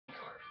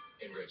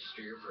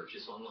register your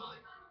purchase online.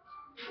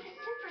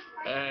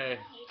 Hey,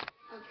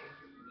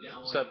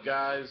 what's up,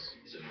 guys?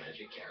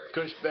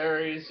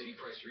 Cushberries.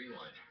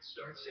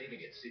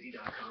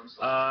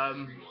 I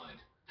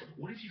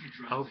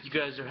hope you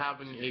guys are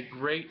having a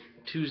great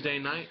Tuesday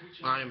night.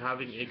 I am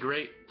having a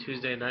great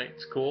Tuesday night.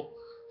 It's cool.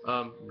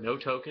 No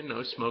token,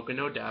 no smoking,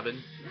 no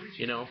dabbing.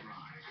 You know,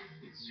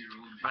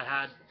 I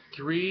had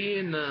 3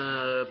 in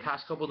the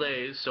past couple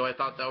days, so I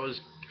thought that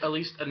was at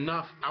least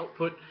enough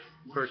output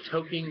for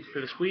toking for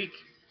this week.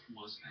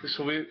 This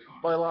will be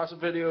my last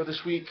video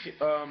this week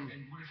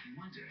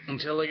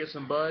until I get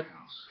some bud,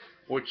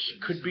 which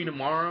could be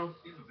tomorrow,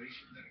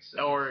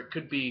 or it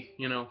could be,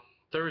 you know,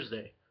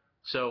 Thursday.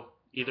 So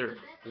either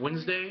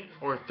Wednesday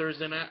or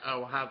Thursday night I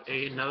will have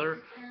another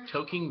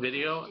toking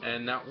video,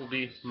 and that will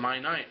be my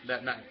night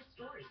that night.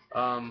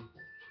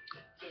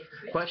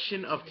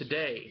 Question of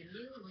today: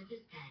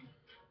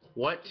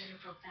 what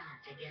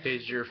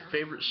is your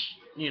favorite,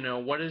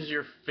 what is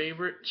your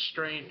favorite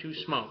strain to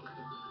smoke?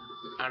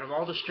 Out of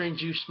all the strains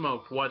you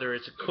smoked, whether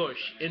it's a Kush,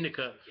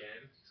 Indica,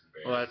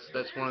 well,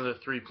 that's one of the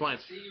 3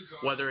 plants.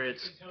 Whether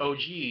it's OG,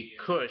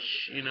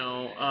 Kush,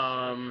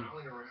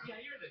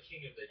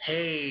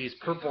 haze,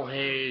 purple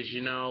haze,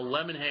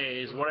 lemon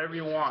haze, whatever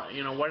you want,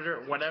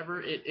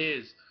 whatever it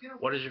is.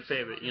 What is your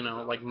favorite?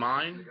 Like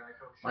mine,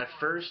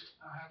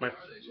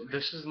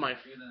 this is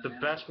the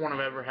best one I've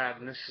ever had,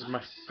 and this is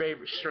my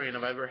favorite strain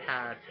I've ever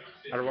had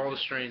out of all the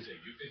strains.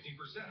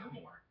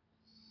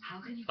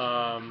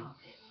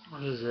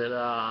 What is it?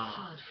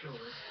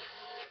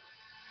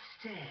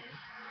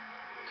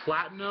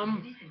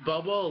 Platinum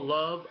Bubble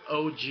Love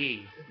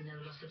OG.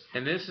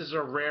 And this is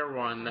a rare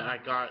one that I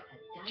got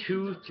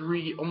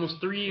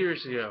almost 3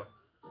 years ago.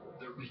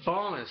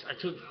 Bonus, I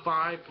took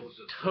 5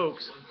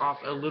 tokes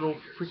off a little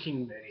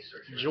freaking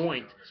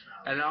joint,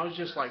 and I was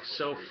just like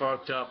so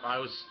fucked up. I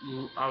was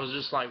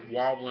just like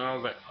wobbling. I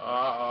was like,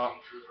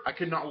 I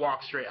could not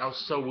walk straight. I was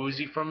so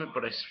woozy from it,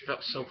 but I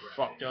felt so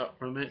fucked up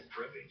from it,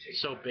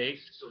 so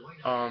baked.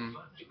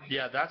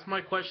 Yeah, that's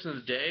my question of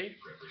the day.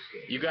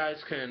 You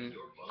guys can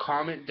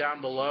comment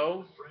down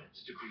below.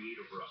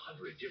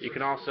 You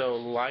can also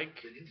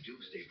like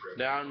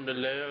down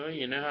below.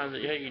 You know how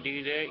you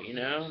do that.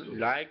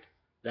 Like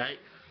that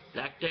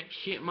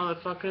shit,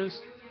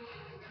 motherfuckers.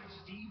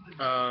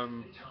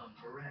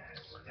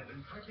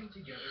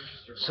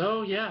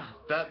 So yeah,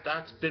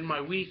 that's been my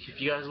week. If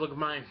you guys look at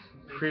my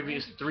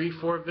previous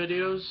 3-4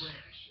 videos,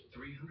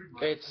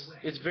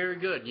 it's very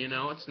good.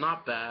 It's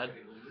not bad.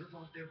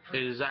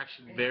 It is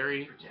actually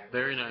very,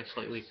 very nice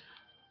lately.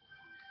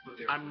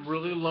 I'm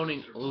really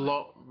running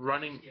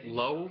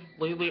low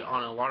lately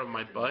on a lot of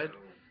my bud.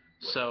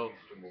 So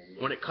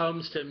when it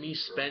comes to me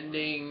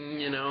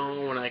spending,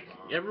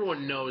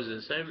 everyone knows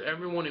this.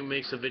 Everyone who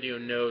makes a video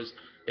knows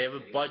they have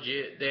a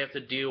budget they have to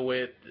deal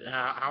with.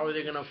 How are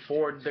they going to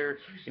afford their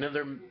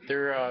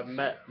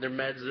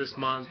meds this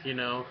month,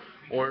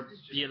 or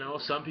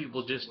some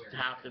people just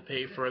have to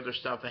pay for other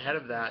stuff ahead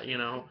of that.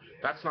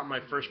 That's not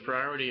my first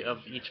priority of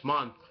each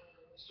month.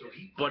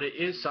 But it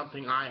is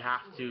something I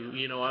have to,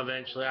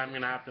 eventually I'm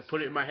going to have to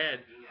put it in my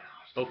head.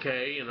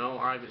 Okay,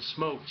 I haven't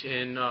smoked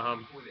in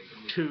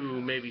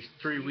 2, maybe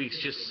 3 weeks,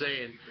 just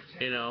saying,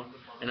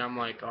 and I'm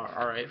like,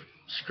 alright,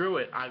 screw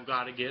it, I've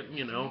got to get,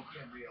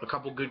 a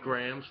couple good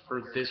grams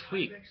for this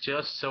week,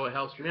 just so it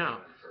helps me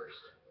out.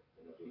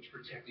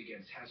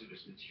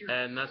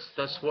 And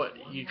that's what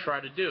you try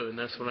to do, and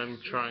that's what I'm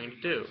trying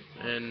to do.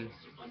 And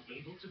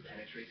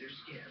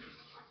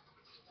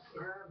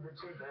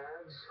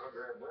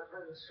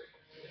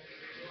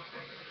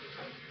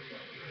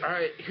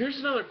alright, here's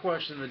another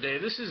question of the day.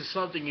 This is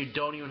something you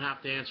don't even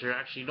have to answer.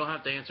 Actually, you don't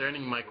have to answer any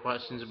of my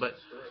questions, but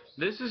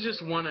this is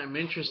just one I'm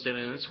interested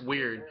in. It's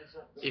weird.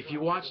 If you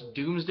watch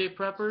Doomsday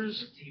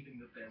Preppers,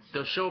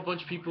 they'll show a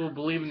bunch of people who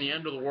believe in the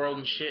end of the world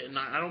and shit, and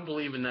I don't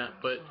believe in that,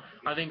 but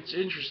I think it's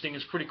interesting.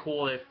 It's pretty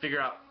cool. They figure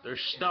out their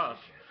stuff.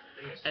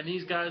 And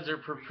these guys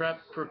are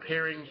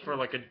preparing for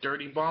like a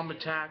dirty bomb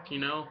attack,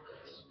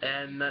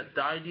 And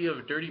the idea of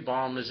a dirty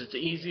bomb is it's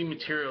an easy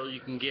material you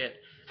can get,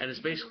 and it's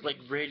basically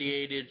like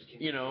radiated,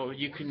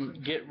 you can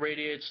get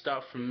radiated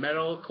stuff from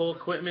medical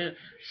equipment,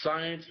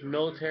 science,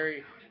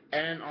 military,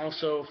 and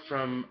also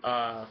from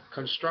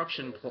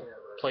construction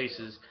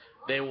places.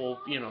 They will,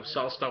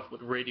 sell stuff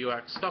with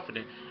radioactive stuff in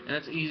it, and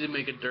that's easy to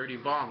make a dirty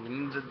bomb.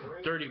 And it's a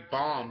dirty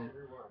bomb,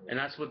 and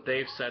that's what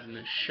they've said in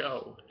this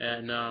show.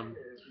 And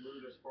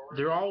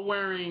they're all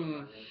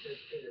wearing,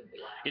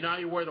 how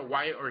you wear the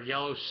white or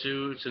yellow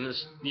suits, and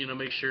this,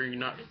 make sure you're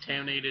not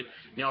contaminated.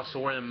 They also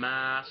wear the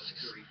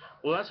masks.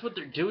 Well, that's what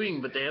they're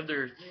doing, but they have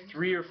their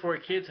 3 or 4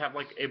 kids have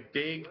like a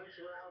big,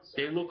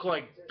 they look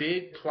like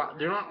big,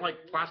 they're not like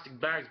plastic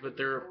bags, but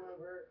they're,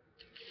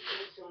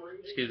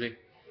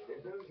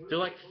 they're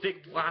like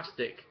thick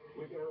plastic.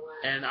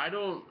 And at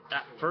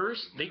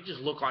first, they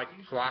just look like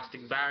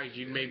plastic bags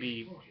you'd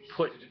maybe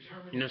put,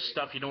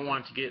 stuff you don't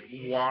want to get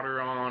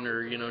water on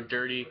or,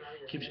 dirty,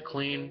 keeps it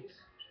clean.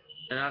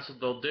 And that's what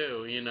they'll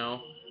do,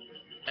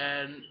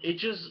 And it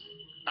just,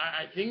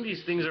 I think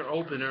these things are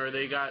open, or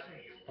they got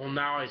Well,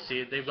 now I see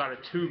it. They've got a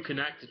tube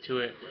connected to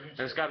it, and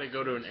it's got to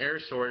go to an air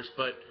source.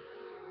 But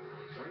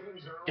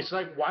it's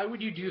like, why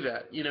would you do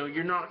that? You know,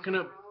 you're not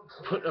gonna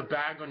put a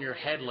bag on your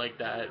head like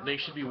that. They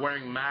should be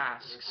wearing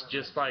masks.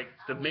 Just like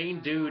the main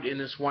dude in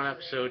this one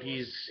episode,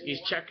 he's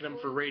checking them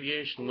for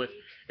radiation with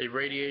a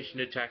radiation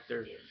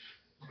detector.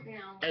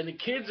 And the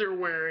kids are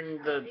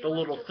wearing the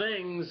little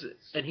things,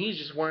 and he's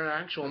just wearing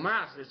an actual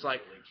mask. It's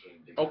like,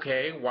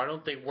 okay, why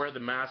don't they wear the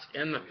mask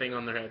and the thing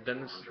on their head?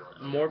 Then it's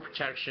more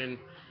protection,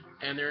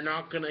 and they're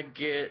not gonna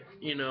get,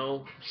 you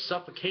know,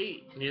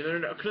 suffocate. You know, they're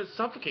not gonna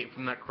suffocate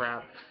from that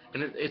crap.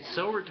 And it's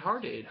so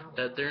retarded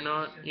that they're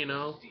not, you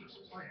know,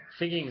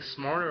 thinking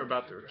smarter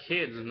about their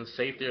kids and the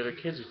safety of their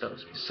kids with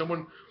those.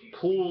 Someone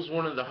pulls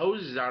one of the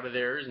hoses out of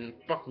theirs and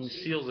fucking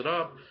seals it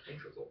up.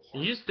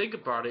 And you just think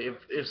about it.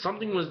 If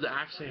something was to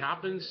actually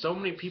happen, so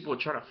many people would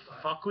try to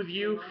fuck with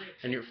you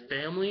and your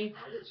family.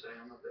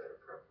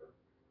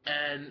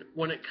 And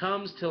when it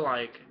comes to,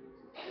 like,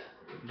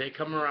 they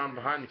come around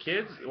behind the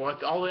kids,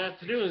 all they have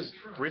to do is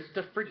rip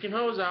the freaking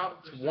hose out.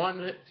 It's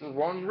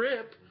one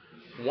rip,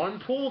 one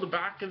pull the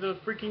back of the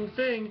freaking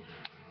thing,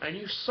 and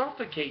you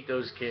suffocate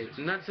those kids,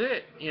 and that's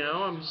it. You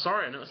know, I'm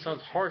sorry, I know it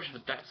sounds harsh,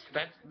 but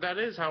that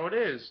is how it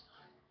is.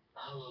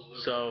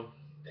 So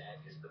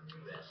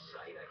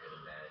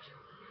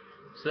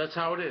that's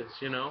how it is,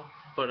 you know.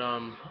 But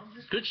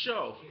good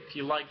show if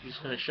you like these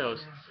kind of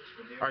shows.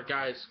 Alright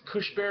guys,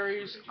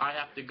 Cushberries, I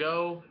have to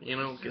go, you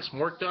know, get some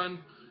work done.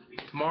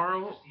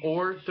 Tomorrow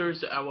or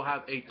Thursday I will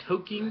have a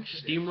toking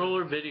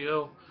steamroller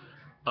video.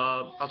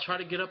 I'll try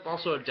to get up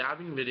also a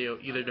dabbing video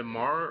either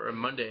tomorrow or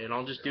Monday, and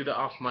I'll just do that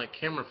off my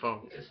camera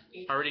phone.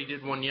 I already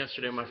did one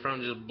yesterday, my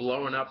friend just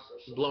blowing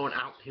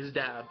out his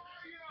dab.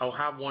 I'll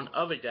have one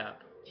of a dab.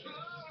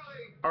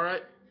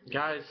 Alright,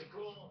 guys.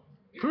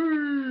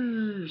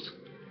 Peace!